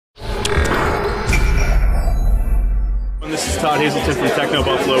Todd Hazelton from Techno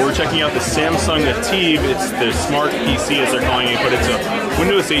Buffalo. We're checking out the Samsung ATIV. It's the smart PC as they're calling it, but it's a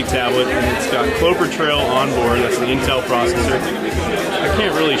Windows 8 tablet and it's got Clover Trail on board. That's the Intel processor. I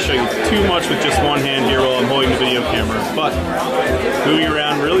can't really show you too much with just one hand here while I'm holding the video camera, but moving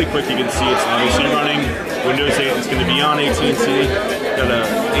around really quick, you can see it's obviously running Windows 8. It's going to be on AT&T. Got a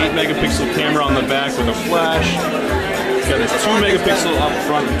 8 megapixel camera on the back with a flash. Got a 2 megapixel up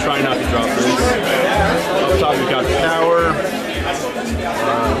front. Try not to drop this. Up top we've got power.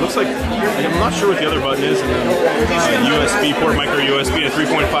 Looks like, I'm not sure what the other button is, and then a USB port, micro USB, and a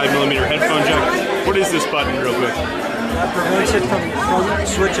 3.5mm headphone jack. What is this button, real quick? That prevents it from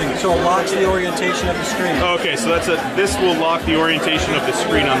switching, so it locks the orientation of the screen. Okay, so this will lock the orientation of the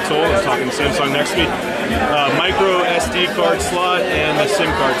screen, I'm told. I'm talking to Samsung next to me. Micro SD card slot and the SIM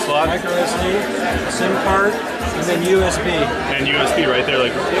card slot. Micro SD, SIM card, and then USB. And USB right there,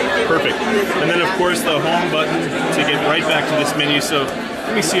 like perfect. And then of course the home button to get right back to this menu. So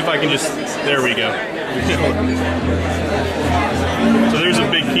let me see if I can just, there we go. So there's a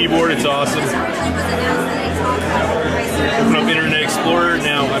big keyboard, it's awesome. Open up Internet Explorer.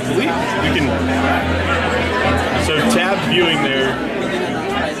 Now I believe we can, so tab viewing there.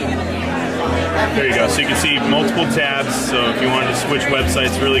 There you go. So you can see multiple tabs. So if you wanted to switch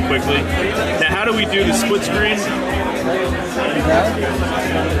websites really quickly. Now how do we do the split screen?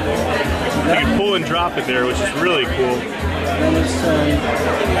 You can pull and drop it there, which is really cool.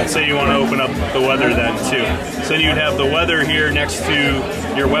 Let's say you want to open up the weather then too. So you'd have the weather here next to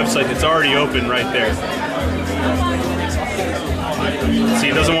your website that's already open right there. See,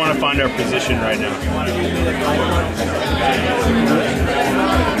 it doesn't want to find our position right now.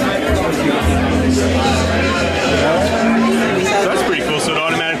 So that's pretty cool. So it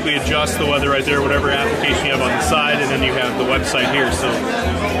automatically adjusts the weather right there, whatever application you have on the side, and then you have the website here. So,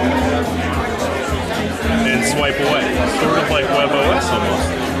 and swipe away, sort of like WebOS almost.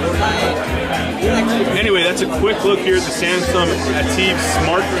 Anyway, that's a quick look here at the Samsung ATIV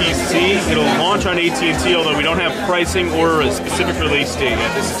Smart PC. It'll launch on AT&T, although we don't have pricing or a specific release date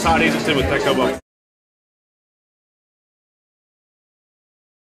yet. This is Todd Hazelton with Techno Buffalo.